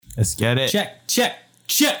Let's get it. Check. Check.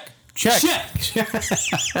 Check. Check.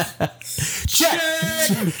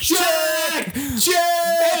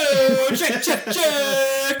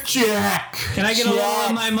 Can I get a little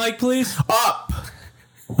on my mic, please? Up.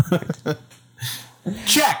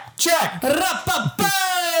 Check.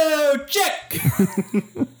 Ra-pa-po! Check.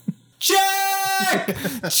 Check.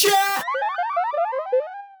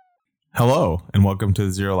 Hello, and welcome to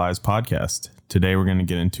the Zero Lives podcast. Today we're going to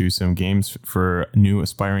get into some games for new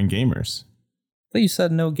aspiring gamers. But you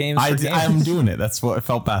said no games for games. I'm doing it. That's what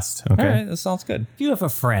felt best. Okay. All right, that sounds good. If you have a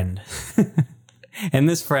friend, and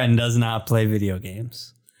this friend does not play video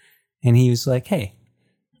games, and he was like, hey,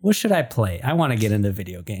 what should I play? I want to get into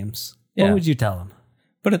video games. Yeah. What would you tell him?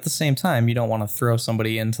 But at the same time, you don't want to throw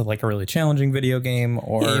somebody into like a really challenging video game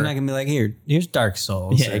or... Yeah, you're not going to be like, here's Dark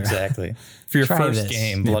Souls. Yeah, exactly. For your Try first this.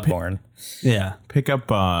 game, Bloodborne. Yeah. Pick up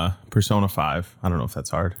Persona 5. I don't know if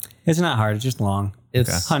that's hard. It's not hard. It's just long.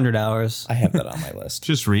 It's 100 hours. I have that on my list.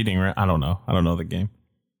 Just reading, right? I don't know the game.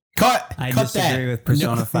 Cut! I Cut disagree with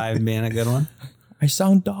Persona 5 being a good one. I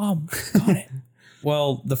sound dumb. Got it.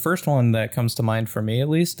 Well, the first one that comes to mind for me, at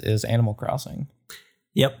least, is Animal Crossing.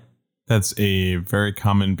 Yep. That's a very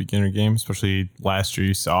common beginner game, especially last year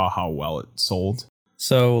you saw how well it sold.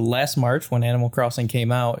 So last March, when Animal Crossing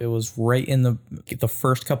came out, it was right in the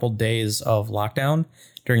first couple days of lockdown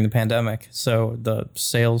during the pandemic. So the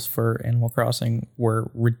sales for Animal Crossing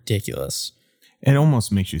were ridiculous. It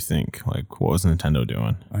almost makes you think, like, what was Nintendo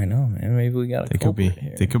doing? I know, man. Maybe we got a culprit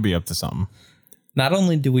here. They could be up to something. Not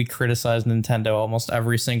only do we criticize Nintendo almost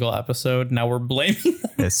every single episode, now we're blaming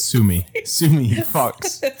them Yeah, sue me, you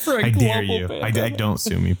fucks. for a I dare global you. I pandemic. don't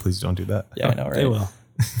sue me. Please don't do that. Yeah, I know, right?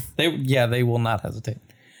 They will. They will not hesitate.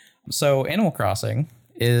 So Animal Crossing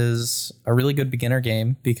is a really good beginner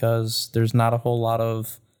game because there's not a whole lot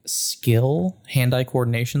of skill, hand-eye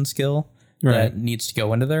coordination skill that needs to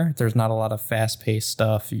go into there. There's not a lot of fast-paced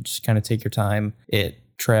stuff. You just kind of take your time. It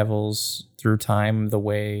travels through time the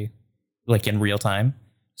way, like in real time.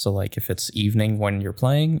 So like if it's evening when you're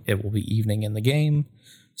playing, it will be evening in the game.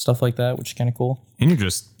 Stuff like that, which is kind of cool. And you're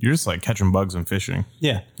just like catching bugs and fishing.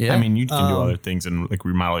 Yeah. Yeah. I mean, you can do other things and like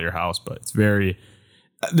remodel your house, but it's very.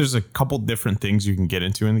 There's a couple different things you can get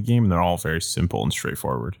into in the game, and they're all very simple and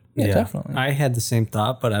straightforward. Yeah, definitely. I had the same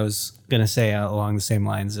thought, but I was going to say along the same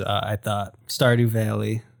lines, I thought Stardew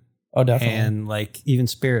Valley Oh, definitely. and like even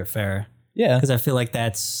Spiritfarer. Yeah. Because I feel like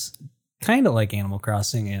that's kind of like Animal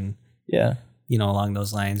Crossing and, Yeah. you know, along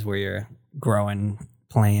those lines where you're growing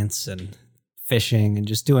plants and fishing and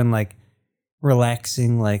just doing like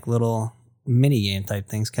relaxing, like little mini game type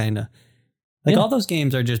things, kind of. Like all those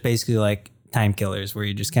games are just basically like time killers where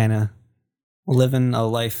you're just kind of living a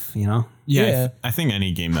life, you know? Yeah. I think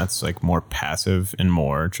any game that's like more passive and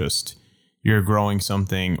more just you're growing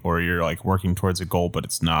something or you're like working towards a goal, but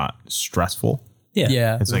it's not stressful.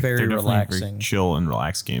 Yeah. It's like very they're definitely relaxing. very chill and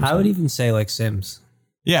relaxed games. I would even say like Sims.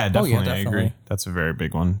 Yeah, definitely. I definitely. agree. That's a very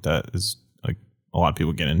big one. That is like a lot of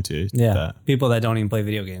people get into. Yeah. That. People that don't even play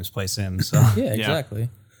video games play Sims. So Yeah, exactly.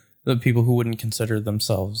 The people who wouldn't consider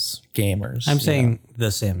themselves gamers. I'm you saying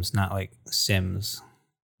The Sims, not like Sims.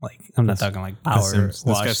 Like I'm not talking like The Power Sims. This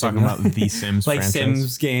Wash guy's talking Simulator. about the Sims like franchise.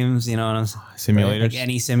 Sims games, you know what I'm saying? Simulators. Like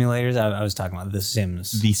any simulators. I was talking about The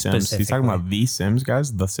Sims. The Sims. He's talking specifically. about The Sims,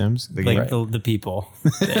 guys. The Sims. The game. like the people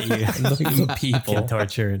that you The people. can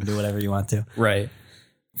torture and do whatever you want to. Right.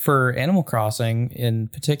 For Animal Crossing in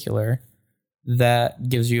particular, that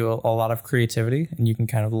gives you a lot of creativity and you can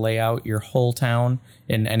kind of lay out your whole town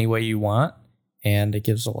in any way you want. And it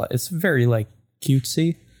gives a lot, it's very like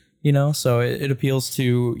cutesy, you know, so it appeals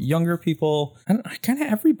to younger people and kind of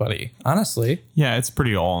everybody, honestly. Yeah, it's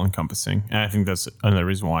pretty all encompassing. And I think that's another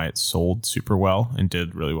reason why it sold super well and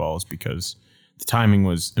did really well is because the timing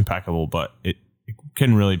was impeccable, but it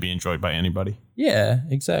can really be enjoyed by anybody. Yeah,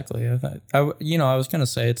 exactly. I was going to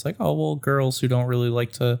say it's like, oh, well, girls who don't really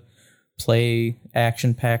like to play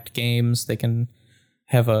action-packed games, they can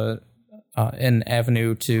have an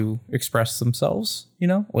avenue to express themselves, you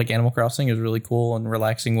know? Like Animal Crossing is a really cool and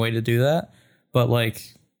relaxing way to do that. But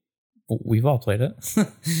like, we've all played it,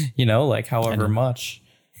 you know, like however much.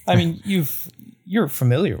 I mean, you're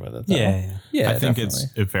familiar with it, though. Yeah. I think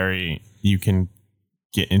definitely. you can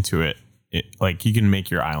get into it. Like you can make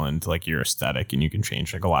your island like your aesthetic and you can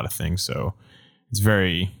change like a lot of things. So it's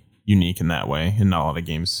very unique in that way. And not a lot of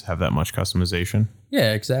games have that much customization.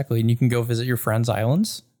 Yeah, exactly. And you can go visit your friends'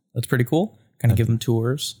 islands. That's pretty cool. Kind of give them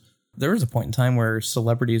tours. There was a point in time where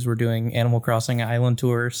celebrities were doing Animal Crossing island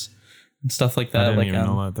tours and stuff like that. I didn't like even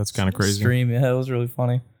know that. That's kind of crazy. Stream. Yeah, it was really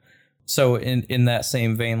funny. So in that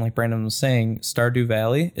same vein, like Brandon was saying, Stardew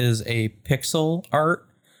Valley is a pixel art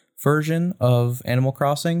version of Animal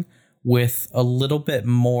Crossing with a little bit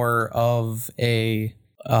more of a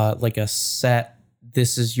like a set,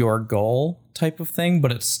 this is your goal type of thing,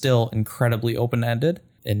 but it's still incredibly open-ended.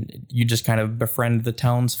 And you just kind of befriend the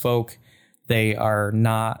townsfolk. They are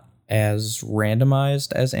not as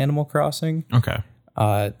randomized as Animal Crossing. Okay.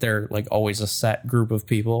 They're like always a set group of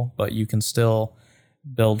people, but you can still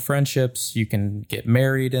build friendships. You can get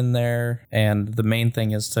married in there. And the main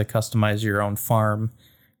thing is to customize your own farm,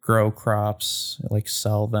 grow crops, like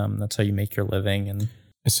sell them. That's how you make your living. And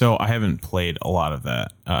so I haven't played a lot of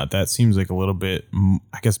that. That seems like a little bit,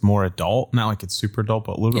 I guess, more adult. Not like it's super adult,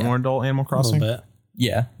 but a little bit more adult Animal Crossing. A little bit.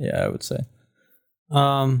 yeah, I would say.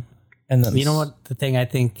 And then you know what? The thing I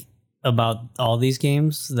think about all these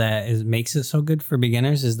games that makes it so good for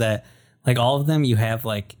beginners is that like all of them, you have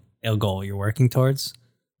like a goal you're working towards,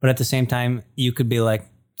 but at the same time, you could be like,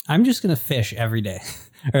 I'm just gonna fish every day,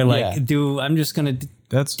 or like I'm just gonna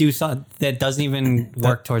do something that doesn't even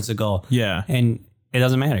work towards the goal. Yeah, and it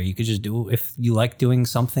doesn't matter. You could just do, if you like doing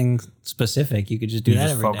something specific, you could just do that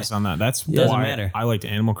every day. Focus on that. That's doesn't why matter. I liked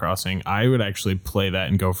Animal Crossing. I would actually play that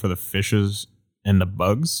and go for the fishes and the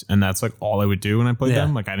bugs, and that's like all I would do when I played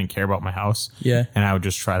them. Like I didn't care about my house. Yeah. And I would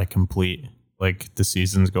just try to complete like the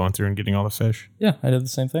seasons going through and getting all the fish. Yeah, I did the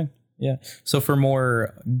same thing. Yeah. So for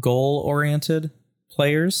more goal-oriented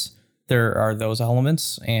players, there are those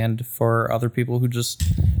elements, and for other people who just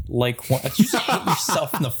like you just hit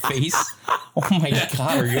yourself in the face. Oh my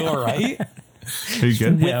god, are you all right? Are you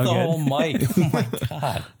good? With the whole mic. Oh my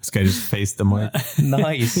god. This guy just faced the mic.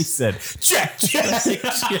 Nice. He said, check. Yeah,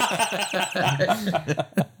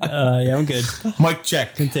 I'm good. Mic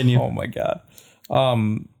check. Continue. Oh my god.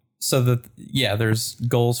 So there's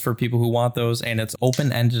goals for people who want those, and it's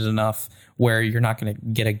open-ended enough where you're not going to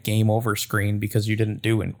get a game over screen because you didn't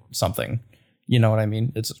do something. You know what I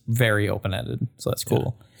mean? It's very open-ended, so that's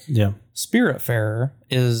cool. Yeah. Spiritfarer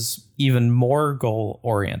is even more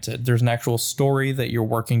goal-oriented. There's an actual story that you're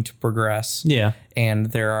working to progress. Yeah.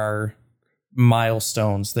 And there are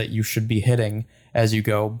milestones that you should be hitting as you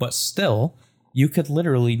go, but still, you could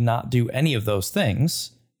literally not do any of those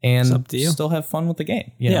things and still have fun with the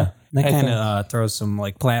game. You know? That kind of throws some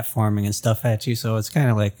like platforming and stuff at you, so it's kind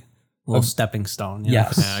of like a little stepping stone. You know?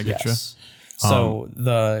 Yes, Yeah, I get you. So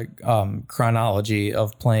the chronology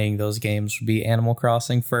of playing those games would be Animal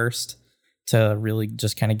Crossing first, to really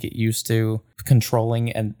just kind of get used to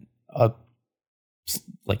controlling an avatar,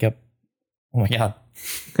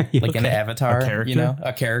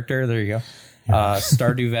 a character. There you go.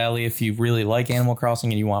 Stardew Valley, if you really like Animal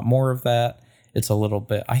Crossing and you want more of that, it's a little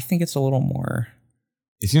bit. I think it's a little more.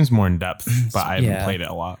 It seems more in depth, but I haven't played it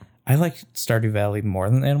a lot. I like Stardew Valley more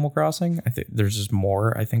than Animal Crossing. I think there's just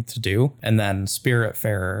more, to do. And then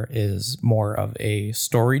Spiritfarer is more of a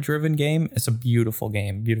story-driven game. It's a beautiful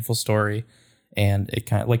game, beautiful story. And it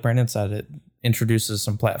kind of, like Brandon said, it introduces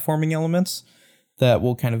some platforming elements that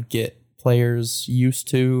will kind of get players used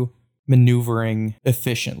to maneuvering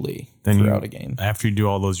efficiently throughout a game. After you do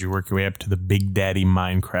all those, you work your way up to the Big Daddy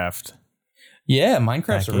Minecraft. Yeah,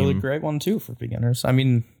 Minecraft's a really great one, too, for beginners. I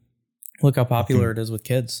mean, look how popular it is with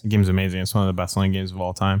kids. The game's amazing. It's one of the best-selling games of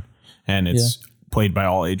all time. And it's played by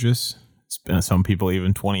all ages. It's been, some people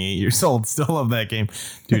even 28 years old still love that game.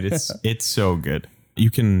 Dude, it's so good. You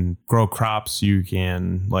can grow crops. You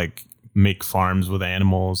can like make farms with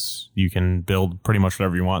animals. You can build pretty much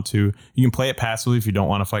whatever you want to. You can play it passively if you don't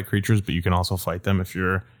want to fight creatures, but you can also fight them if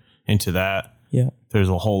you're into that. Yeah. There's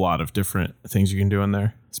a whole lot of different things you can do in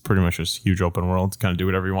there. It's pretty much just huge open world to kind of do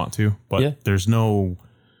whatever you want to. But there's no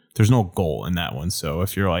goal in that one. So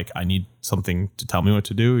if you're like, I need something to tell me what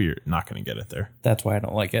to do, you're not going to get it there. That's why I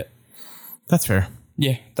don't like it. That's fair.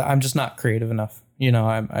 Yeah, I'm just not creative enough. You know,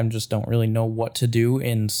 I'm just don't really know what to do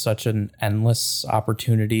in such an endless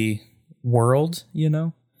opportunity world, you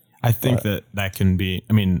know? I think that can be,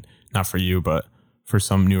 I mean, not for you, but for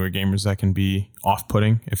some newer gamers, that can be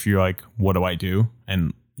off-putting if you're like, what do I do?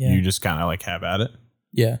 And you just kind of like have at it.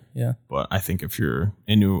 Yeah, yeah. But I think if you're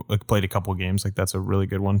into, like, played a couple games, like that's a really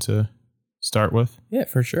good one to start with. Yeah,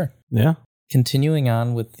 for sure. Yeah. Continuing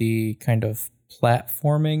on with the kind of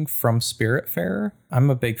platforming from Spiritfarer, I'm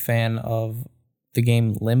a big fan of the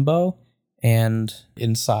game Limbo and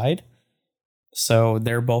Inside. So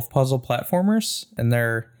they're both puzzle platformers, and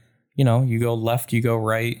they're, you know, you go left, you go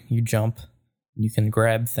right, you jump, you can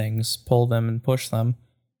grab things, pull them, and push them.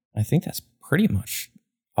 I think that's pretty much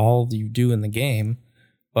all you do in the game,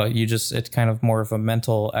 but it's kind of more of a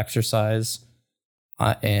mental exercise,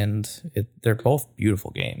 and they're both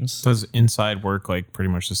beautiful games. Does Inside work like pretty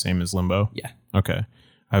much the same as Limbo? Yeah. Okay.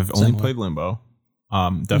 I've only played Limbo.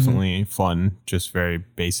 Definitely fun, just very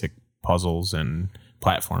basic puzzles and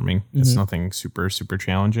platforming. It's nothing super, super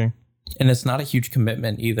challenging. And it's not a huge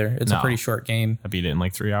commitment either. It's a No. pretty short game. I beat it in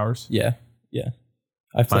like 3 hours. Yeah.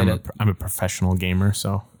 I played it. I'm a professional gamer,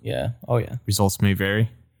 so Yeah. Oh, yeah. results may vary.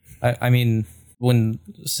 I mean, when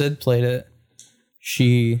Sid played it,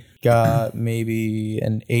 she got maybe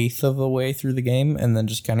an eighth of the way through the game and then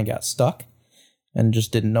just kind of got stuck and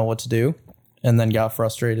just didn't know what to do and then got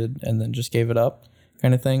frustrated and then just gave it up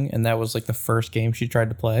kind of thing. And that was like the first game she tried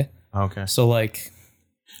to play. Okay. So like,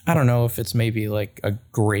 I don't know if it's maybe like a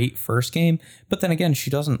great first game, but then again, she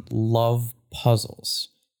doesn't love puzzles.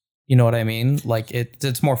 You know what I mean? Like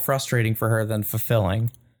it's more frustrating for her than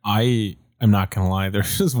fulfilling. I'm not going to lie.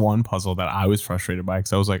 There's just one puzzle that I was frustrated by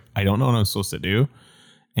because I was like, I don't know what I'm supposed to do.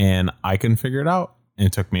 And I couldn't figure it out. And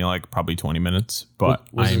it took me like probably 20 minutes. But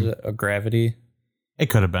Was it a gravity? It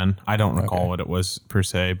could have been. I don't recall Okay. what it was per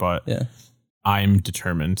se, but Yeah. I'm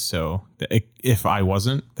determined. So if I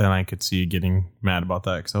wasn't, then I could see you getting mad about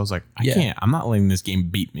that because I was like, I'm not letting this game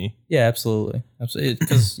beat me. Yeah, absolutely. Absolutely.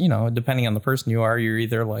 Because, depending on the person you are, you're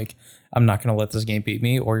either like, I'm not going to let this game beat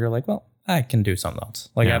me, or you're like, well, I can do something else.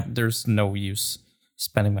 Like, Yeah. there's no use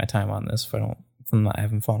spending my time on this if I'm not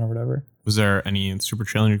having fun or whatever. Was there any super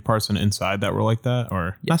challenging parts in Inside that were like that?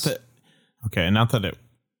 Or Yes. not that it,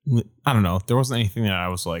 I don't know. There wasn't anything that I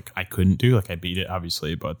was like, I couldn't do. Like I beat it,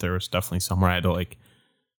 obviously, but there was definitely somewhere I had to like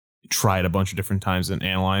try it a bunch of different times and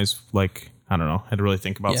analyze. Like, I don't know. I had to really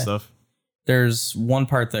think about Yeah. stuff. There's one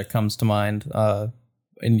part that comes to mind,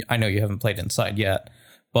 and I know you haven't played Inside yet,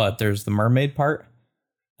 but there's the mermaid part.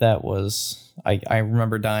 That was, I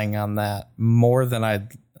remember dying on that more than I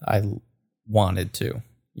wanted to,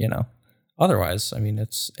 Otherwise, I mean,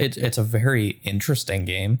 it's a very interesting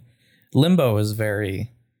game. Limbo is very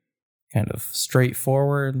kind of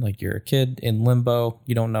straightforward. Like you're a kid in limbo.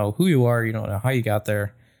 You don't know who you are. You don't know how you got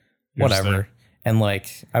there. You're just Whatever. there. And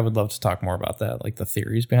like, I would love to talk more about that. Like the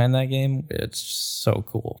theories behind that game. It's so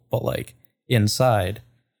cool. But like Inside,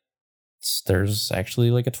 there's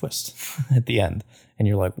actually like a twist at the end. And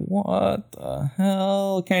you're like, what the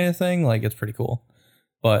hell kind of thing? Like it's pretty cool.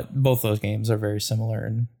 But both those games are very similar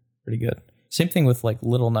and pretty good. Same thing with like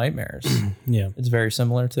Little Nightmares. Yeah. It's very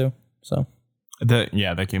similar too. So That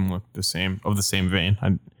game looked the same vein.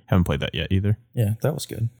 I haven't played that yet either. yeah, that was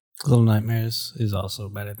good. Little Nightmares is also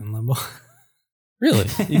better than Limbo. Really?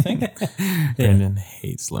 You think? Brandon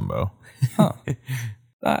hates Limbo. Huh.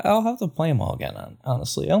 I'll have to play them all again,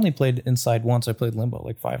 honestly. I only played Inside once. I played Limbo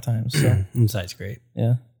like 5 times. So Inside's great.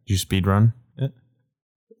 yeah. Did you speedrun it?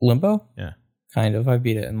 Limbo? Yeah. Kind of. I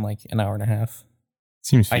beat it in like an hour and a half.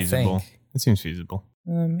 Seems I feasible. think. It seems feasible.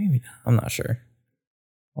 Maybe not. I'm not sure.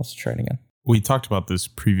 I'll have to try it again. We talked about this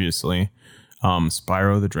previously.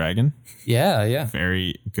 Spyro the Dragon. Yeah.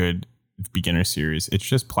 Very good beginner series. It's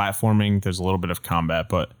just platforming. There's a little bit of combat,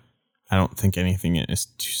 but I don't think anything is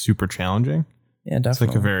super challenging. Yeah, It's definitely.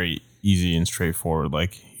 like a very easy and straightforward,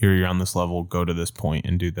 like, here you're on this level, go to this point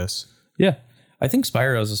and do this. Yeah. I think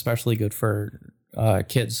Spyro is especially good for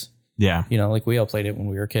kids. Yeah. Like we all played it when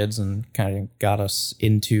we were kids and kind of got us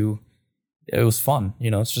into it. Was fun.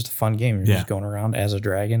 It's just a fun game. You're just going around as a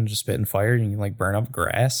dragon, just spitting fire. And you can like burn up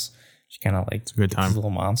grass. Just kind of like a good get time. these little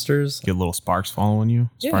monsters. Get little sparks following you.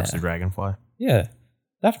 Sparks Yeah. the dragonfly. Yeah,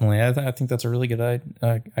 definitely. I think that's a really good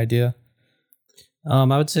idea. I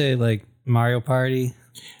would say like Mario Party,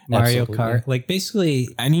 Mario Absolutely. Kart. Like basically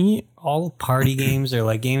Any? all party games are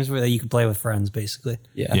like games where you can play with friends, basically.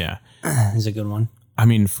 Yeah. Is a good one. I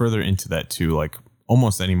mean, further into that too, like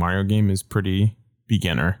almost any Mario game is pretty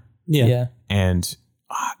beginner. Yeah. And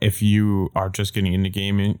if you are just getting into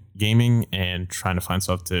gaming and trying to find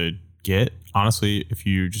stuff to get, honestly, if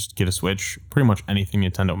you just get a Switch, pretty much anything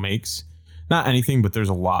Nintendo makes, not anything, but there's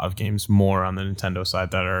a lot of games more on the Nintendo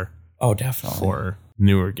side that are Oh, definitely. for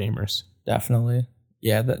newer gamers. Definitely.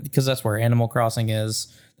 Yeah, because that's where Animal Crossing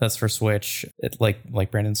is. That's for Switch. It,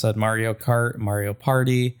 like Brandon said, Mario Kart, Mario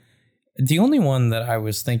Party. The only one that I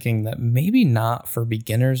was thinking that maybe not for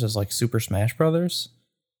beginners is like Super Smash Brothers.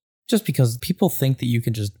 Just because people think that you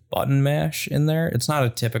can just button mash in there. It's not a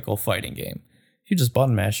typical fighting game. If you just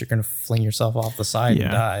button mash, you're going to fling yourself off the side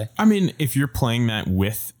and die. I mean, if you're playing that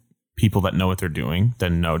with people that know what they're doing,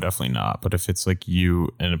 then no, definitely not. But if it's like you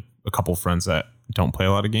and a couple friends that don't play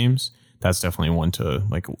a lot of games, that's definitely one to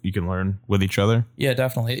like you can learn with each other. Yeah,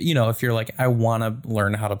 definitely. If you're like, I want to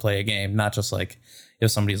learn how to play a game, not just like if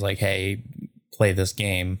somebody's like, hey, play this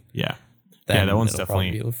game. Yeah. Then That one's it'll probably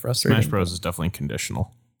definitely be a little frustrating. Smash Bros is definitely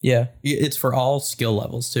conditional. Yeah, it's for all skill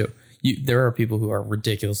levels too. There are people who are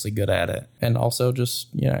ridiculously good at it, and also just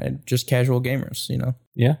casual gamers.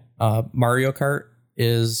 Yeah. Mario Kart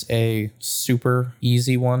is a super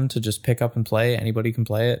easy one to just pick up and play. Anybody can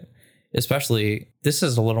play it. especially this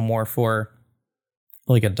is a little more for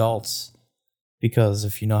like adults, because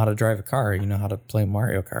if you know how to drive a car, you know how to play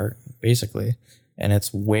Mario Kart, basically. And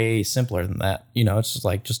it's way simpler than that. You know, it's just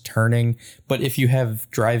like just turning. But if you have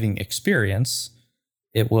driving experience,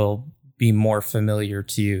 it will be more familiar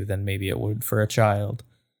to you than maybe it would for a child.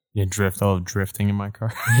 Yeah, drifting in my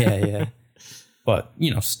car. Yeah. But,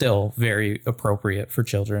 you know, still very appropriate for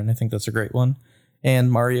children. I think that's a great one.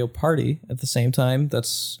 And Mario Party at the same time.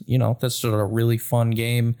 That's just a really fun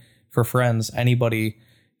game for friends. Anybody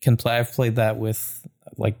can play. I've played that with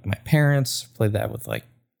like my parents, played that with like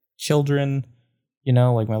children, you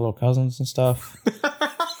know, like my little cousins and stuff.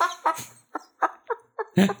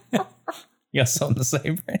 You got something to say,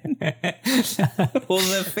 Brandon? What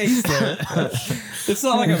was that face there? It's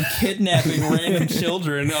not like I'm kidnapping random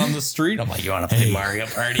children on the street. I'm like, you want to play Mario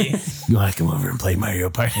Party? You want to come over and play Mario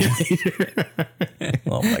Party?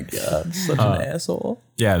 Oh my God, such an asshole.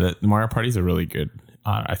 Yeah, the Mario Party is a really good.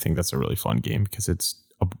 I think that's a really fun game because it's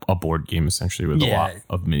a board game essentially with a lot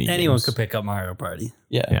of mini games. Anyone could pick up Mario Party.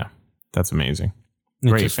 Yeah, that's amazing.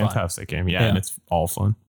 It's Great, just fun. fantastic game. Yeah, and it's all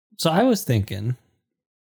fun. So I was thinking,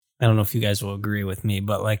 I don't know if you guys will agree with me,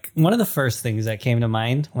 but like one of the first things that came to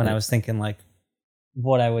mind when I was thinking like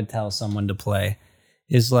what I would tell someone to play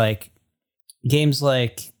is like games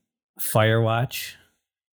like Firewatch.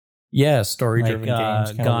 Yeah, story-driven like,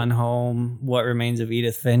 games. Gone Home, What Remains of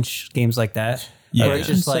Edith Finch, games like that. Yeah, Are they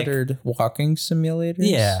just considered walking simulators?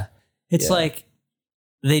 Yeah. It's Yeah. like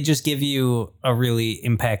they just give you a really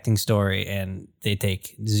impacting story and they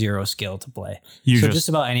take zero skill to play. So just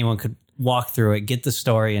about anyone could walk through it, get the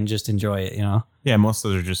story, and just enjoy it, you know? Yeah, most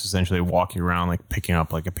of those are just essentially walking around, like picking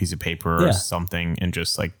up like a piece of paper or something and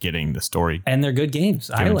just like getting the story. And they're good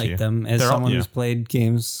games. I to like you. them as They're all- someone who's played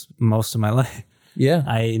games most of my life. Yeah.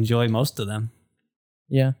 I enjoy most of them.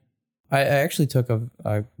 Yeah. I actually took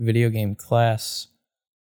a video game class,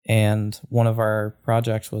 and one of our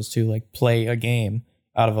projects was to like play a game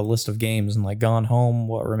out of a list of games, and like Gone Home,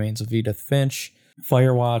 What Remains of Edith Finch,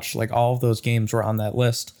 Firewatch, like all of those games were on that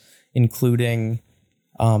list, including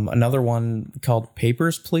another one called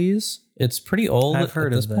Papers, Please. It's pretty old. I've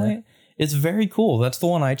heard at this of that. point. It's very cool. That's the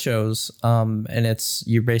one I chose. And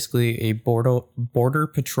you're basically a border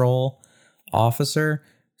patrol officer,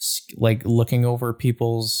 like looking over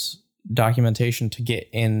people's documentation to get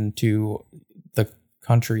into the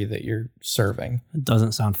country that you're serving. It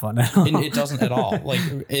doesn't sound fun at all. And it doesn't at all. Like,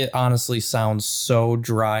 it honestly sounds so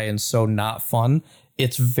dry and so not fun.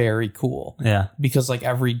 It's very cool. Yeah. Because like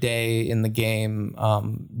every day in the game,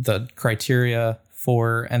 the criteria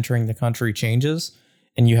for entering the country changes,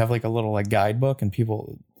 and you have like a little like guidebook, and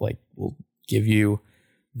people like will give you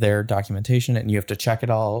their documentation, and you have to check it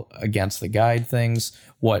all against the guide things.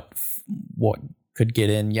 What could get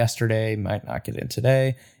in yesterday might not get in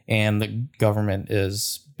today, and the government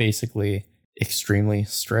is basically extremely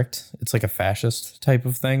strict. It's like a fascist type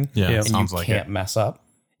of thing. Yeah, and sounds you like can't it. mess up.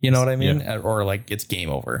 You know what I mean? Or like it's game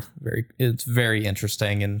over. It's very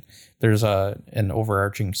interesting, and there's an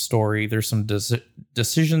overarching story. There's some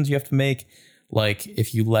decisions you have to make, like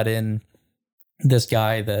if you let in this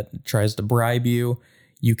guy that tries to bribe you,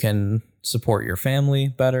 you can support your family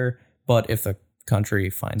better. But if the country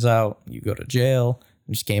finds out, you go to jail.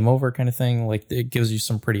 Just game over kind of thing. Like it gives you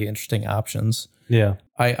some pretty interesting options. Yeah.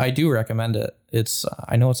 I do recommend it. It's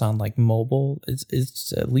I know it's on like mobile.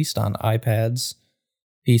 It's at least on iPads,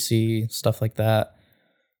 PC, stuff like that.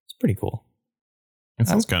 It's pretty cool. It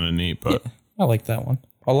sounds kind of neat, but Yeah, I like that one.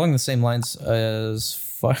 Along the same lines as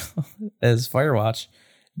as Firewatch,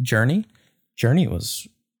 Journey was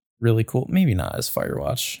really cool. Maybe not as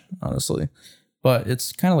Firewatch, honestly, but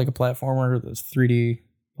it's kind of like a platformer, this 3D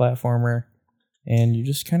platformer, and you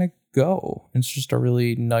just kind of go. It's just a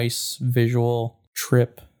really nice visual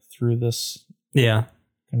trip through this Yeah.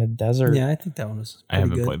 kind of desert. Yeah, I think that one was I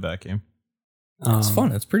haven't played that game. It's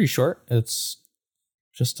fun. It's pretty short. It's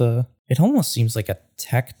just it almost seems like a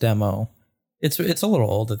tech demo. It's a little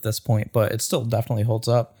old at this point, but it still definitely holds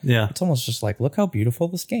up. Yeah. It's almost just like, look how beautiful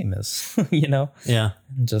this game is, you know? Yeah.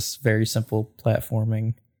 And just very simple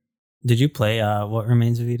platforming. Did you play What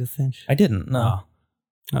Remains of Edith Finch? I didn't, no. Oh,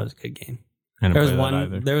 that was a good game. I didn't There was play that one.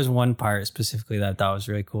 either. There was one part specifically that I thought was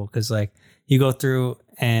really cool because like you go through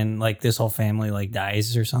and like this whole family like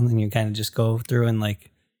dies or something. You kind of just go through and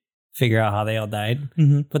like figure out how they all died.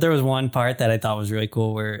 Mm-hmm. But there was one part that I thought was really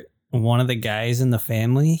cool where one of the guys in the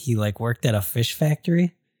family, he like worked at a fish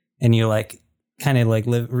factory, and you like kind of like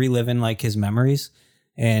reliving like his memories,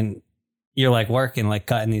 and you're like working like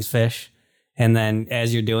cutting these fish, and then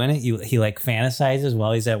as you're doing it, he like fantasizes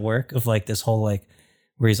while he's at work of like this whole like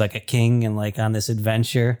where he's like a king and like on this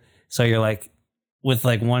adventure. So you're like with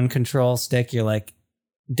like one control stick, you're like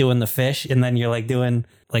doing the fish, and then you're like doing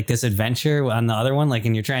like this adventure on the other one, like,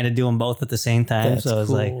 and you're trying to do them both at the same time. That's so it was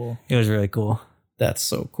like, cool. it was really cool. That's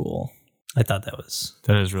so cool. I thought that was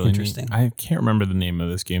That is really interesting. neat. I can't remember the name of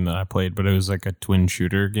this game that I played, but it was like a twin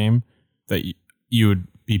shooter game that you would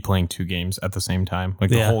be playing two games at the same time. Like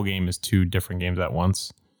the whole game is two different games at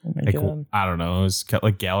once. Oh my Like God. I don't know, it was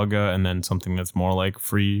like Galaga and then something that's more like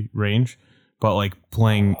free range, but like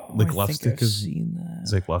playing like left stick is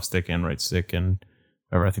it's like left stick and right stick and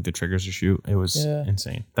whatever. I think the triggers to shoot. It was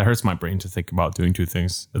insane. That hurts my brain to think about doing two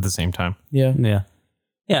things at the same time. Yeah.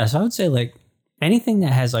 Yeah. So I would say like anything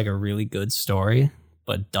that has like a really good story,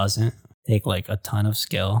 but doesn't take like a ton of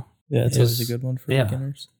skill. Yeah, it's always a good one for yeah.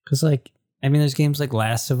 beginners. Because like, I mean, there's games like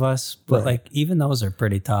Last of Us, but like even those are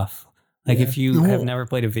pretty tough. Like if you have never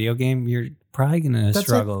played a video game, you're probably going to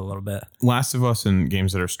struggle a little bit. Last of Us and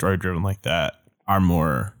games that are story driven like that are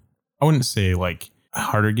more, I wouldn't say like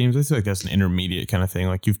harder games. I feel like that's an intermediate kind of thing.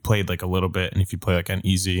 Like you've played like a little bit, and if you play like on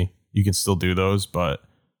easy, you can still do those, but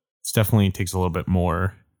it's definitely takes a little bit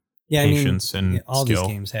more patience and all skill.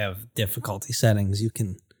 these games have difficulty settings. You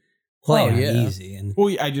can play on easy. And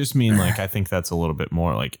Well, I just mean like I think that's a little bit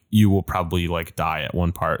more like you will probably like die at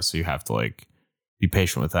one part, so you have to like be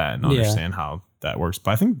patient with that and understand how that works.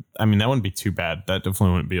 But I mean that wouldn't be too bad. That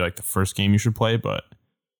definitely wouldn't be like the first game you should play, but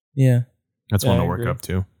Yeah. that's one I to work agree. up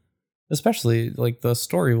to. Especially like the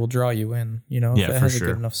story will draw you in, you know, if Yeah, it for has a sure.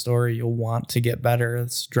 good enough story, you'll want to get better.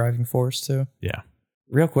 It's a driving force too. Yeah.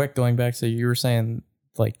 Real quick, going back to you were saying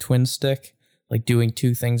like twin stick, like doing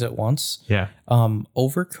two things at once. Yeah.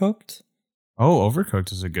 Overcooked. Oh,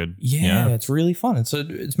 Overcooked is a good. Yeah, it's really fun.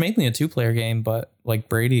 It's mainly a 2-player game, but like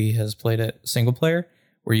Brady has played it single player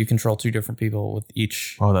where you control two different people with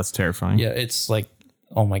each. Oh, that's terrifying. Yeah, it's like,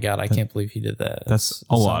 oh my God, I can't believe he did that. That's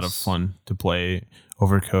a lot of fun to play.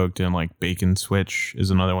 Overcooked and like Bacon Switch is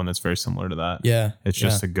another one that's very similar to that. Yeah. It's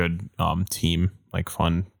just a good team, like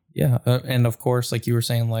fun. Yeah. And of course, like you were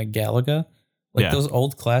saying, like Galaga, like those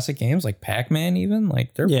old classic games, like Pac-Man even,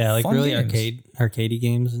 like they're like fun really games. arcadey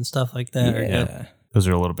games and stuff like that. Yeah. Those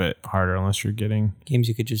are a little bit harder unless you're getting Games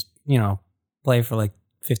you could just, play for like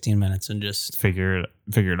 15 minutes and just figure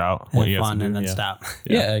it out. have What you have fun to do. and then Yeah. stop.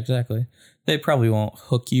 Yeah, exactly. They probably won't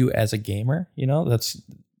hook you as a gamer, you know? That's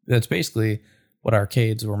basically what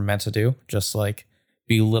arcades were meant to do, just like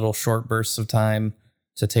be little short bursts of time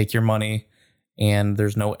to take your money and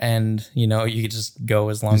there's no end, you know, you can just go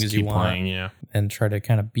as long Just as you keep want playing, yeah. and try to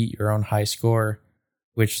kind of beat your own high score,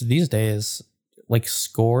 which these days, like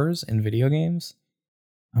scores in video games,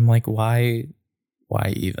 I'm like, why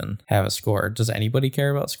even have a score? Does anybody care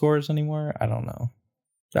about scores anymore? I don't know.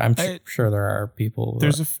 I'm sure there are people.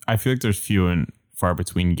 I feel like there's few and far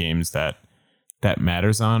between games that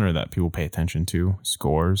matters on or that people pay attention to.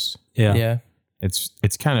 Scores. Yeah.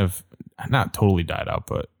 It's kind of not totally died out,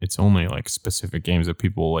 but it's only like specific games that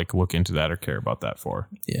people like look into that or care about that for.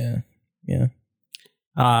 Yeah.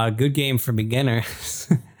 Good game for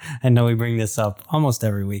beginners. I know we bring this up almost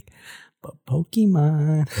every week, but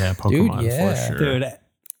Pokemon. Yeah, Pokemon Dude, yeah. for sure. Dude,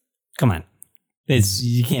 come on.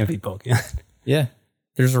 You can't beat Pokemon. Yeah.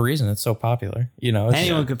 There's a reason it's so popular. You know,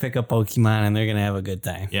 Anyone could pick up Pokemon and they're going to have a good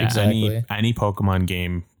time. Yeah, Exactly. any Pokemon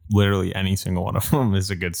game, literally any single one of them is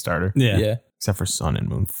a good starter. Yeah. Except for Sun and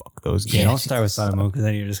Moon. Fuck those Yeah, games. don't start with Sun and Moon because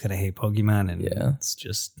then you're just going to hate Pokemon and Yeah. it's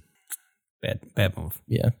just bad move.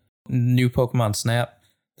 Yeah. New Pokemon Snap.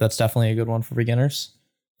 That's definitely a good one for beginners,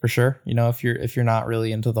 for sure. You know, if you're not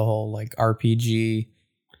really into the whole like RPG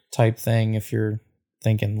type thing, if you're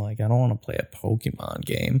thinking like, I don't want to play a Pokemon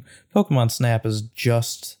game, Pokemon Snap is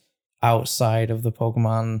just outside of the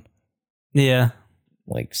Pokemon Yeah.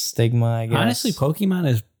 like stigma, I guess. Honestly, Pokemon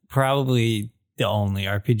is probably the only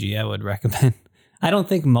RPG I would recommend. I don't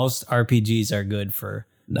think most RPGs are good for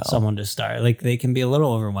someone to start. Like they can be a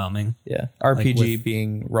little overwhelming. Yeah. RPG with-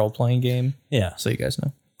 being role playing game. Yeah. So you guys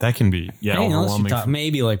know. That can be Unless you overwhelming. talk,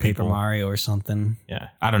 maybe like Paper people. Mario or something. Yeah,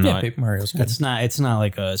 I don't know. Yeah, Paper Mario's good. It's not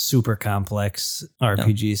like a super complex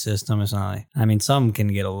RPG system. It's not like, I mean, some can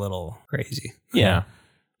get a little crazy. Yeah.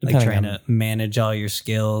 Like Depending trying on- to manage all your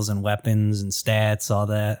skills and weapons and stats, all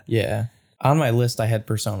that. Yeah. On my list, I had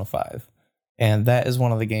Persona 5. And that is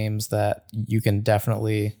one of the games that you can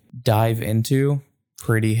definitely dive into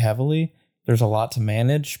pretty heavily. There's a lot to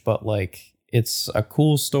manage, but like it's a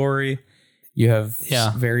cool story. You have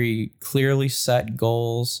very clearly set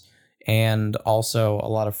goals and also a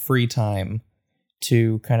lot of free time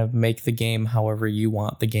to kind of make the game however you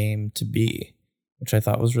want the game to be, which I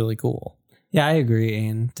thought was really cool. Yeah, I agree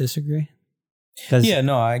and disagree. Yeah,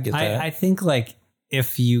 no, I get that. I think like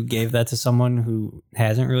if you gave that to someone who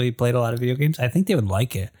hasn't really played a lot of video games, I think they would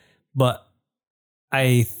like it. But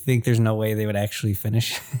I think there's no way they would actually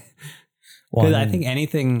finish. Because I think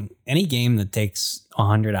any game that takes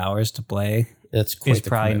 100 hours to play it's quite is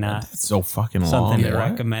probably not It's so fucking long. something to Yeah.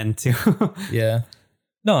 recommend to. Yeah.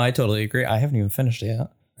 No, I totally agree. I haven't even finished it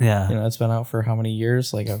yet. Yeah. You know, it's been out for how many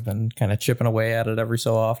years? Like I've been kind of chipping away at it every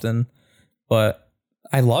so often, but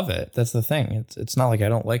I love it. That's the thing. It's not like I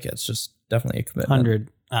don't like it. It's just definitely a commitment. 100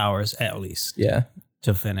 hours at least Yeah.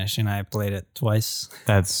 to finish. And I played it twice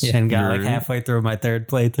That's and got like you're halfway through my third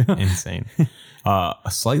playthrough. insane. A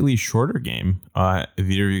slightly shorter game. If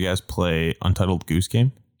either of you guys play Untitled Goose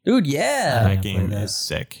Game, Dude, yeah. I that game played that. is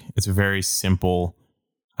sick. It's very simple.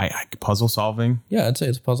 Puzzle solving. Yeah, I'd say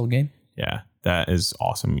it's a puzzle game. Yeah, that is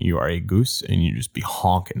awesome. You are a goose and you just be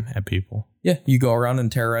honking at people. Yeah, you go around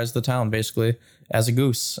and terrorize the town basically as a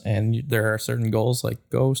goose, and there are certain goals like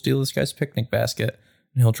go steal this guy's picnic basket,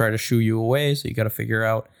 and he'll try to shoo you away. So you got to figure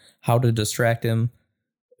out how to distract him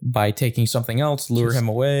by taking something else, lure Just him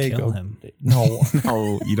away. kill him. No,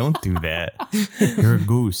 No, you don't do that. You're a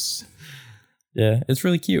goose. yeah, it's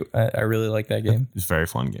really cute. I really like that game. It's a very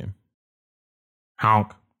fun game.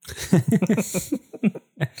 Honk.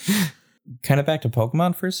 Kind of back to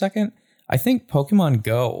Pokemon for a second. I think Pokemon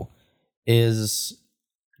Go is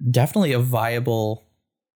definitely a viable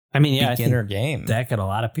I mean, yeah, I beginner think game. that got a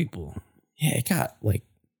lot of people. Yeah, it got like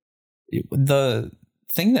the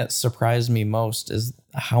thing that surprised me most is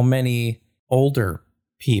how many older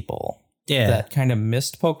people Yeah. that kind of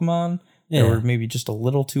missed Pokemon. Yeah. They were maybe just a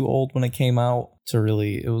little too old when it came out to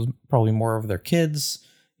really, it was probably more of their kids,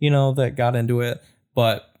 you know, that got into it.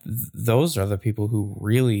 But those are the people who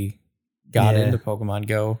really got Yeah. into Pokemon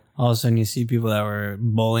Go. All of a sudden, you see people that were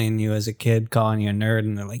bullying you as a kid, calling you a nerd,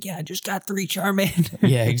 and they're like, "Yeah, I just got 3 Charmander."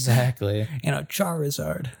 Yeah, exactly. and a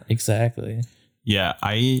Charizard. Exactly. Yeah,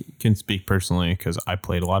 I can speak personally because I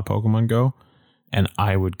played a lot of Pokemon Go, and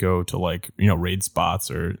I would go to raid spots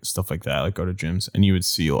or stuff like that, like go to gyms, and you would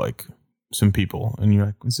see like some people, and you're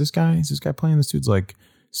like, is this guy playing? This dude's like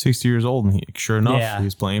 60 years old, and sure enough, Yeah. he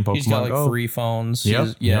was playing Pokemon He's got like Go. 3 phones.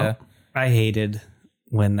 Yep, Yeah. yep. I hated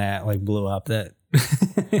when that like blew up. That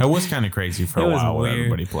It was kind of crazy for It a was while with weird.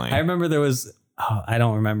 everybody playing. I remember there was, I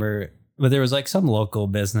don't remember, but there was like some local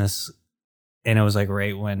business, and it was like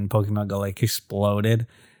right when Pokemon Go like exploded,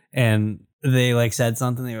 and they like said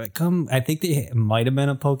something. They were like, "Come," I think they might have been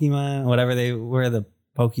a Pokemon, whatever they were, the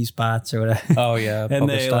Poke Spots or whatever. Oh, yeah. And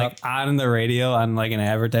they Pokestop. like on the radio on like an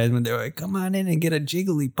advertisement, they were like, "Come on in and get a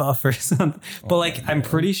Jigglypuff or something." But like, I'm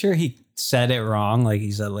pretty sure he said it wrong. Like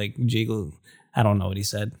he said like Jiggle. I don't know what he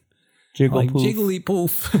said. Like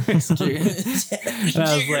Jigglypoof. or something. And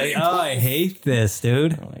I was like, "Oh, I hate this,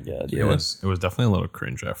 dude." Oh, my God. It Yeah. was definitely a little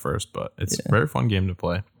cringe at first, but it's a very fun game to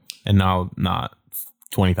play. And now not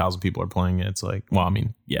 20,000 people are playing it. It's like, well, I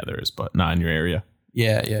mean, yeah, there is, but not in your area.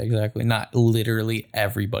 Yeah, exactly. Not literally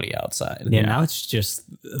everybody outside. Yeah, now it's just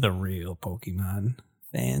the real Pokemon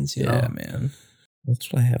fans, you Yeah, know. man.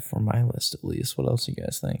 That's what I have for my list, at least. What else do you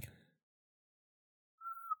guys think?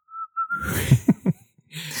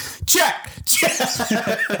 Check.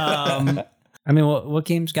 I mean, what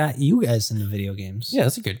games got you guys into video games? Yeah,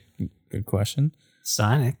 that's a good question.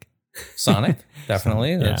 Sonic. Sonic,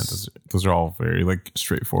 definitely. Yeah, That's, those are all very like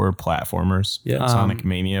straightforward platformers. Yeah. Sonic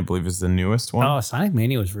Mania, I believe, is the newest one. Oh, Sonic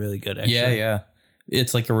Mania was really good, actually. yeah.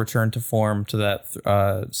 It's like a return to form to that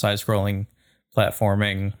side-scrolling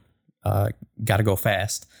platforming. Gotta go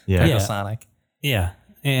fast. Yeah. Type Yeah. of Sonic. Yeah.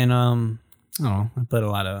 And I don't know, I played a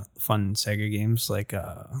lot of fun Sega games like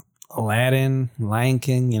Aladdin, Lion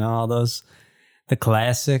King, you know, all those, the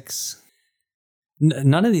classics.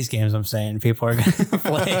 None of these games I'm saying people are going to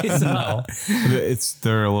play. So. No. It's a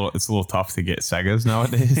little tough to get Segas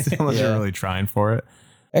nowadays unless Yeah. you're really trying for it.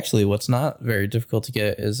 Actually, what's not very difficult to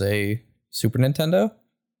get is a Super Nintendo.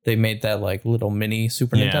 They made that like little mini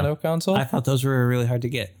Super Yeah. Nintendo console. I thought those were really hard to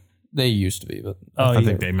get. They used to be, but I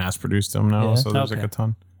think they mass produced them now, Yeah. so there's like Okay. a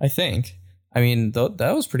ton. I think. I mean, that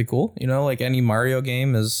was pretty cool. You know, like any Mario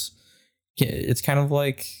game it's kind of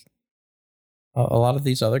like a lot of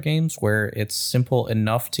these other games where it's simple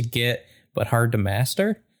enough to get, but hard to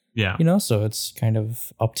master. Yeah. You know, so it's kind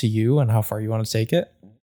of up to you and how far you want to take it.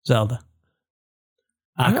 Zelda.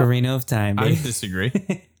 Ocarina of Time, I baby. disagree.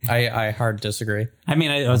 I hard disagree. I mean,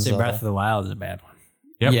 I would say Zelda. Breath of the Wild is a bad one.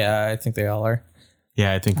 Yep. Yeah, I think they all are.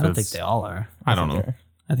 Yeah, I think I don't think that's- they all are. I don't know.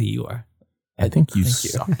 I think you are. I think you Thank you.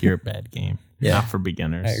 suck. You're a bad game. Yeah. Not for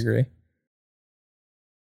beginners. I agree.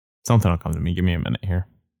 Something will come to me. Give me a minute here.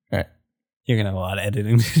 All right. You're going to have a lot of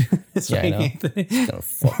editing to do this Yeah, I week, know. Anthony. It's gonna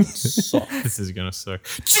fucking suck. This is gonna suck.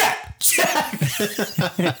 Check.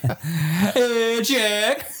 Hey,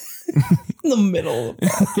 Jack. In the middle of the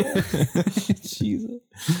podcast. Jesus.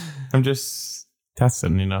 I'm just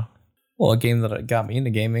testing, you know. Well, a game that got me into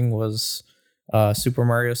gaming was Super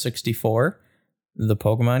Mario 64, the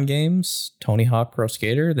Pokemon games, Tony Hawk Pro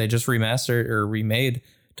Skater. They just remastered or remade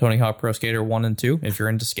Tony Hawk Pro Skater 1 and 2, if you're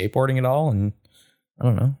into skateboarding at all. And I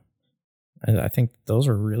don't know. I think those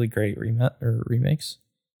are really great remakes.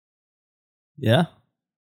 Yeah.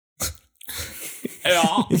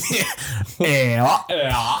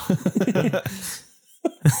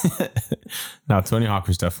 No, Tony Hawk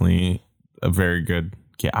was definitely a very good.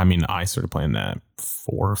 Yeah, I mean, I started playing that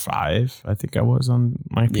 4 or 5. I think I was on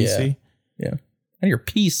my PC. Yeah. And your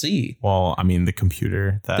PC. Well, I mean, the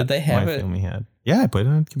computer that Did they have my it? family had. Yeah, I played it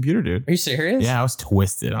on computer, dude. Are you serious? Yeah, I was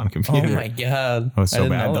twisted on Oh computer. my God. I was so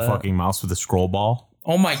didn't bad. know The that. fucking mouse with the scroll ball.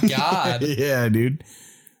 Oh my God. Yeah, dude.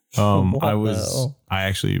 What I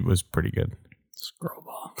actually was pretty good. Scroll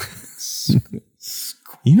ball.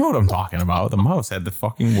 You know what I'm talking about. The mouse had the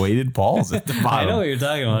fucking weighted balls at the bottom. I know what you're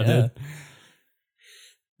talking about, Yeah. dude.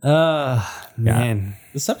 Man.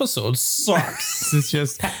 This episode sucks. It's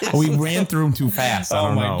just, we ran through them too fast. I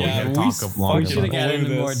don't know. We gotta talk long We should have got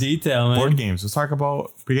into more detail, man. board games. Let's talk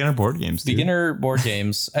about beginner board games. Dude. Beginner board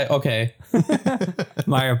games. Okay.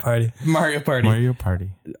 Mario Party. Mario Party. Mario Party.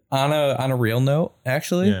 On a real note,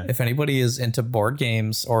 actually, Yeah. if anybody is into board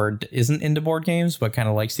games or isn't into board games but kind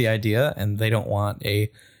of likes the idea and they don't want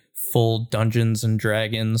a full Dungeons and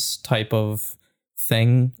Dragons type of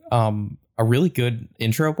thing, a really good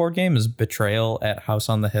intro board game is Betrayal at House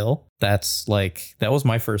on the Hill. That was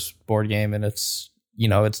my first board game, and it's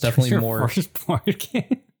definitely Your more. first board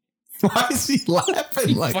game. Why is he laughing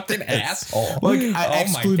You like fucking this? asshole. Like, Oh my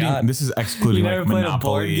excluding, God. this is excluding You never like played a Monopoly.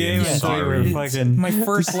 board game and until you were Sorry. fucking- My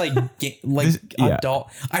first yeah. adult.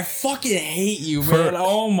 I fucking hate you, For- man.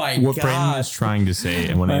 Oh my What God. Brandon is trying to say,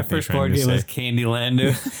 and what My Anthony's first trying board to game say, was Candyland,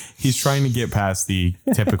 dude. he's trying to get past the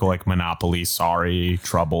typical like Monopoly, Sorry,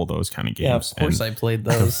 Trouble, those kind of games. Yeah, of course And I played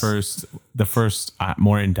the those. first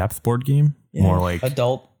more in-depth board game, more like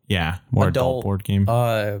adult more adult board game.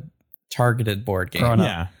 targeted board game. Grown up.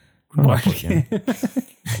 Yeah. Board game.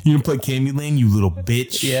 You didn't play Candyland, you little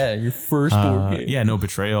bitch. Yeah, your first board game. Yeah, no,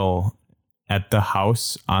 Betrayal at the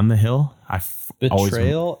House on the Hill.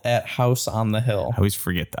 Betrayal at House on the Hill. I always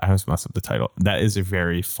forget that. I always mess up the title. That is a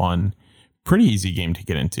very fun, pretty easy game to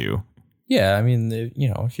get into. Yeah, I mean,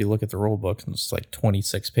 if you look at the rule book, and it's like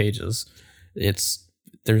 26 pages.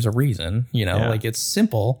 There's a reason, Yeah. like it's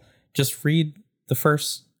simple. Just read the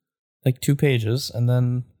first like 2 pages and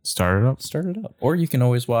then Start it up. start it up. Or you can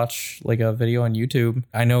always watch like a video on YouTube.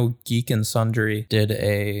 I know Geek and Sundry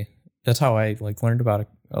that's how I like learned about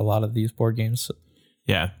a lot of these board games.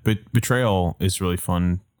 Yeah, but Betrayal is really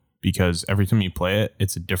fun because every time you play it,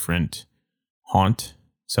 it's a different haunt.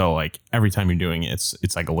 So like every time you're doing it,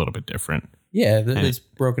 it's like a little bit different. Yeah, it's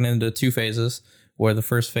broken into 2 phases, where the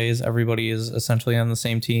first phase, everybody is essentially on the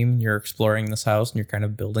same team. You're exploring this house and you're kind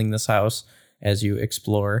of building this house as you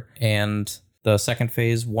explore. And the second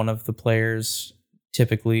phase, one of the players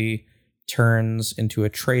typically turns into a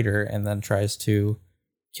traitor and then tries to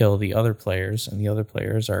kill the other players. And the other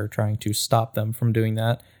players are trying to stop them from doing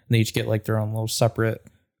that. And they each get like their own little separate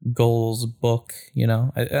goals book,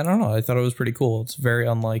 I don't know. I thought it was pretty cool. It's very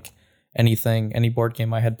unlike any board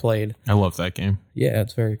game I had played. I love that game. Yeah,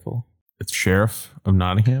 it's very cool. It's Sheriff of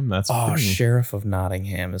Nottingham. That's pretty- Sheriff of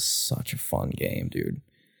Nottingham is such a fun game, dude.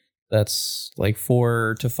 That's like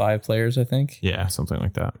 4 to 5 players, I think. Yeah, something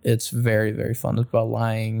like that. It's very, very fun. It's about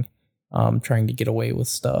lying, trying to get away with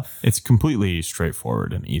stuff. It's completely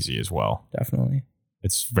straightforward and easy as well. Definitely.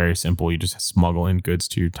 It's very simple. You just smuggle in goods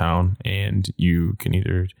to your town, and you can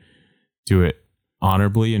either do it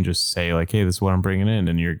honorably and just say like, "Hey, this is what I'm bringing in,"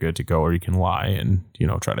 and you're good to go, or you can lie and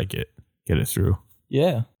try to get it through.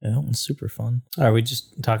 Yeah, that one's super fun. Are we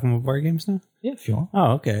just talking about board games now? Yeah, if you want.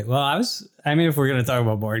 Oh, okay. Well, if we're going to talk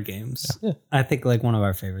about board games, Yeah. I think like one of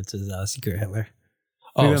our favorites is Secret Hitler.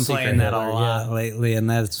 Oh, We've been Secret playing that a Hitler, lot lately, and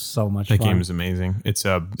that's so much That fun. game is amazing. It's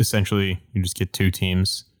essentially you just get 2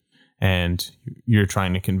 teams, and you're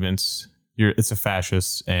trying to convince it's a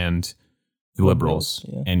fascist and the liberals,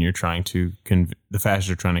 Yeah. and you're trying to the fascists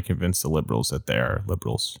are trying to convince the liberals that they are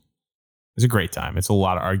liberals. It's a great time. It's a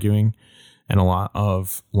lot of arguing and a lot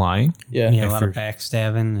of lying. Yeah, Yeah, a if lot of you're-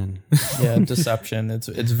 backstabbing and yeah, deception. It's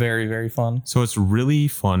very, very fun. So it's really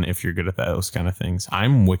fun if you're good at those kind of things.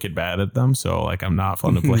 I'm wicked bad at them, so like I'm not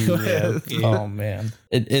fun to play with. Oh man,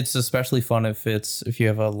 it's especially fun if you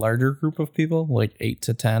have a larger group of people, like 8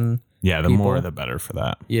 to 10. Yeah, the People. more the better for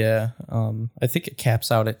that. Yeah, I think it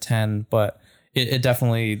caps out at 10, but it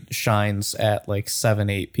definitely shines at like 7,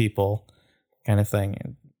 8 people kind of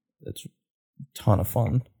thing. It's a ton of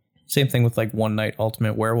fun. Same thing with like One Night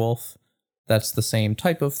Ultimate Werewolf. That's the same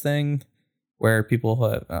type of thing where people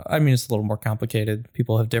have, I mean, it's a little more complicated.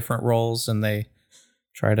 People have different roles and they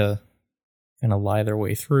try to kind of lie their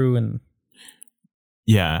way through. And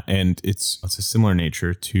yeah, and it's a similar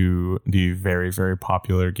nature to the very, very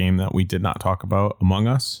popular game that we did not talk about, Among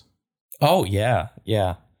Us. oh yeah,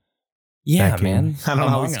 That game. man. I don't know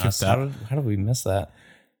how we Among skipped Us. that. How did we miss that?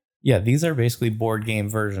 Yeah, these are basically board game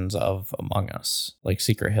versions of Among Us, like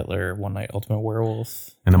Secret Hitler, One Night Ultimate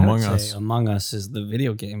Werewolf. And I would Among say Us. Among Us is the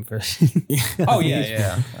video game version. Oh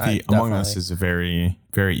yeah. The Among Us is a very,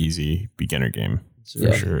 very easy beginner game for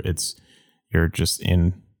Yeah. sure.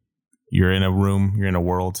 You're in a room, you're in a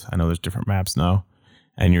world. I know there's different maps now,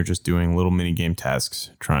 and you're just doing little mini game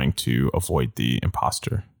tasks trying to avoid the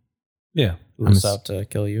imposter. Yeah. Who's out to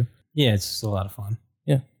kill you? Yeah, it's just a lot of fun.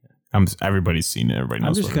 Everybody's seen it. Everybody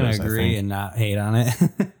knows. I'm just what it going is, to I agree think. and not hate on it.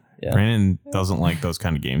 Yeah. Brandon doesn't like those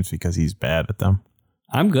kind of games because he's bad at them.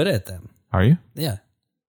 I'm good at them. Are you? Yeah.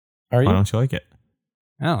 Are Why you? don't you like it?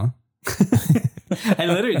 Oh. I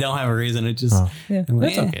literally don't have a reason. It just, Oh. Yeah, I'm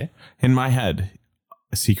like, that's eh. okay. In my head,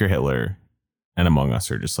 Secret Hitler and Among Us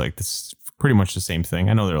are just like this, pretty much the same thing.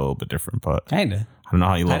 I know they're a little bit different, but kind of. I don't know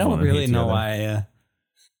how you love I one don't and really hate the know other.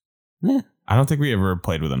 why. I don't think we ever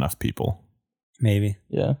played with enough people. Maybe.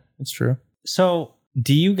 Yeah, it's true. So,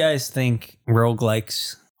 do you guys think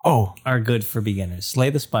roguelikes Oh, are good for beginners? Slay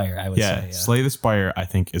the Spire, I would yeah. say. Yeah. Slay the Spire, I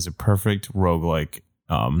think, is a perfect roguelike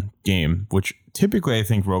game, which typically I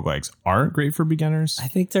think roguelikes aren't great for beginners. I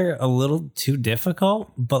think they're a little too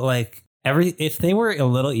difficult, but like if they were a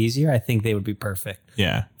little easier, I think they would be perfect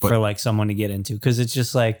Yeah. for But like someone to get into, because it's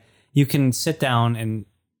just like you can sit down and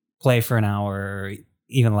play for an hour or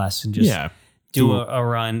even less and just yeah. do a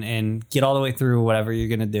run and get all the way through whatever you're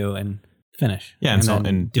gonna do and finish. Yeah, and and so- then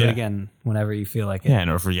and- do yeah. it again whenever you feel like it. Yeah,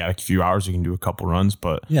 and over like a few hours, you can do a couple runs.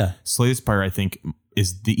 But Yeah. Slay the Spire, I think,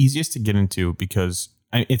 is the easiest to get into because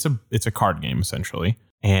it's a card game essentially,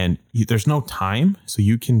 and there's no time, so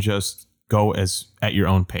you can just go at your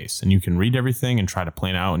own pace, and you can read everything and try to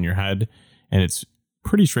plan out in your head, and it's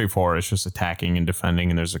pretty straightforward. It's just attacking and defending,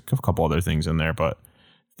 and there's a couple other things in there, but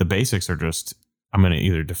the basics are just I'm going to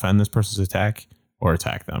either defend this person's attack or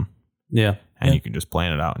attack them. Yeah. And you can just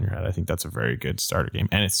plan it out in your head. I think that's a very good starter game.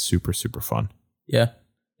 And it's super, super fun. Yeah,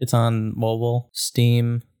 it's on mobile,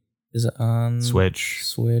 Steam. Is it on Switch.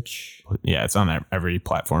 Switch. Yeah, it's on every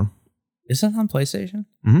platform. Is it on PlayStation?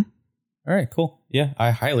 Mhm. All right, cool. Yeah,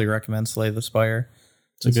 I highly recommend Slay the Spire.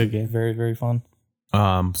 It's a good game. Very, very fun.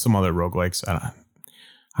 Some other roguelikes.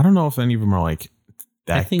 I don't know if any of them are like I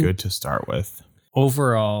that think- good to start with.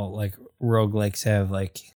 Overall, like roguelikes have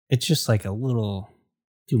like it's just like a little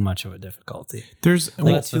too much of a difficulty. There's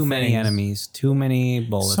Like that's the too many things. enemies, too many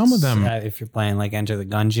bullets. Some of them- if you're playing like Enter the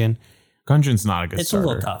Gungeon, Gungeon's not a good it's starter. a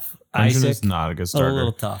little tough. Gungeon Isaac, is not a good a starter.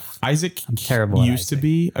 little tough. Isaac I'm terrible at used to Isaac.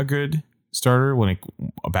 be a good starter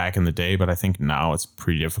back in the day, but I think now it's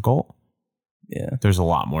pretty difficult. Yeah. There's a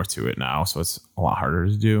lot more to it now, so it's a lot harder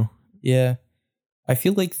to do. Yeah. I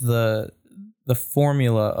feel like the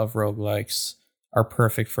formula of roguelikes are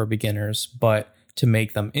perfect for beginners, but to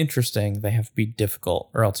make them interesting, they have to be difficult,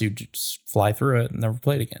 or else you just fly through it and never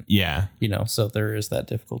play it again. Yeah. So there is that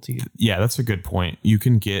difficulty. Yeah, that's a good point. You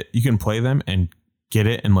can play them and get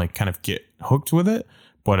it and like kind of get hooked with it,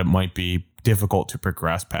 but it might be difficult to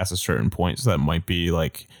progress past a certain point. So that might be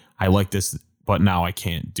like, I like this, but now I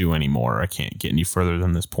can't do any more. I can't get any further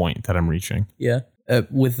than this point that I'm reaching. Yeah.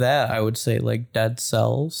 With that, I would say like Dead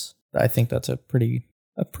Cells. I think that's a pretty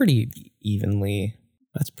evenly.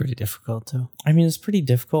 That's pretty difficult too. I mean, it's pretty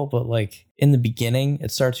difficult, but like in the beginning,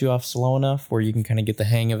 it starts you off slow enough where you can kind of get the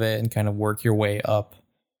hang of it and kind of work your way up.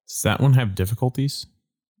 Does that one have difficulties?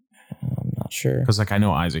 I'm not sure. Because like I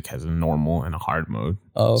know Isaac has a normal and a hard mode.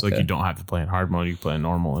 Oh, So like you don't have to play in hard mode. You play in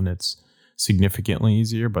normal, and it's significantly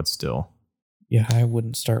easier, but still. Yeah, I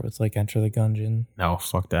wouldn't start with like Enter the Gungeon. No,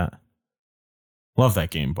 fuck that. Love that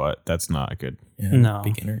game, but that's not good. No.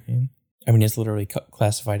 Beginner game. I mean, it's literally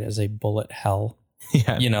classified as a bullet hell.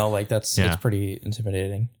 Yeah. Like that's Yeah. it's pretty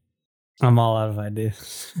intimidating. I'm all out of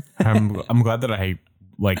ideas. I'm glad that I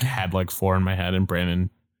like had like 4 in my head and Brandon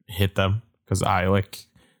hit them because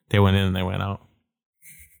they went in and they went out.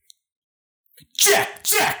 Check.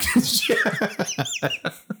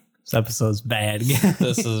 This episode's bad.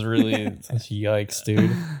 This is really yikes,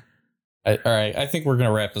 dude. All right, I think we're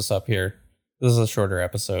gonna wrap this up here. This is a shorter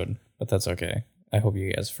episode, but that's okay. I hope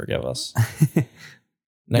you guys forgive us.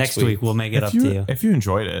 Next week we'll make it up to you. If you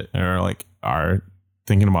enjoyed it or like are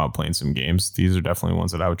thinking about playing some games, these are definitely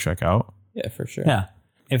ones that I would check out. Yeah, for sure. Yeah.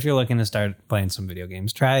 If you're looking to start playing some video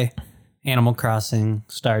games, try Animal Crossing,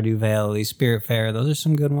 Stardew Valley, Spiritfarer. Those are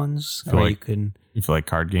some good ones Feel where like- you can If you like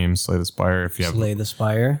card games, Slay the Spire. If you have Slay the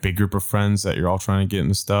Spire. big group of friends that you're all trying to get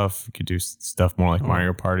into stuff, you could do stuff more like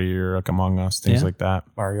Mario Party or like Among Us, things like that.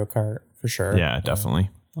 Mario Kart for sure. Yeah, definitely.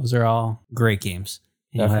 Those are all great games.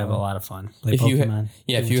 You'll have a lot of fun. Play Pokemon.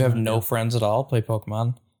 If you have no friends at all, play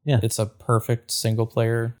Pokemon. Yeah. It's a perfect single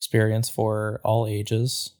player experience for all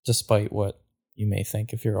ages, despite what you may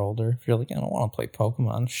think if you're older. If you're like, I don't want to play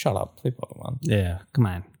Pokemon, shut up, play Pokemon. Yeah, come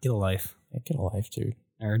on. Get a life. Yeah, get a life, dude.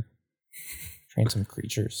 Nerd. Train some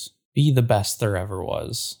creatures. Be the best there ever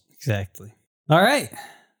was. Exactly. All right.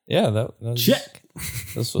 Yeah, that was... Check.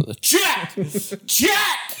 This was a check!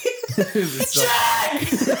 Check! Check!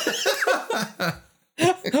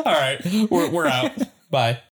 All right, we're out. Bye.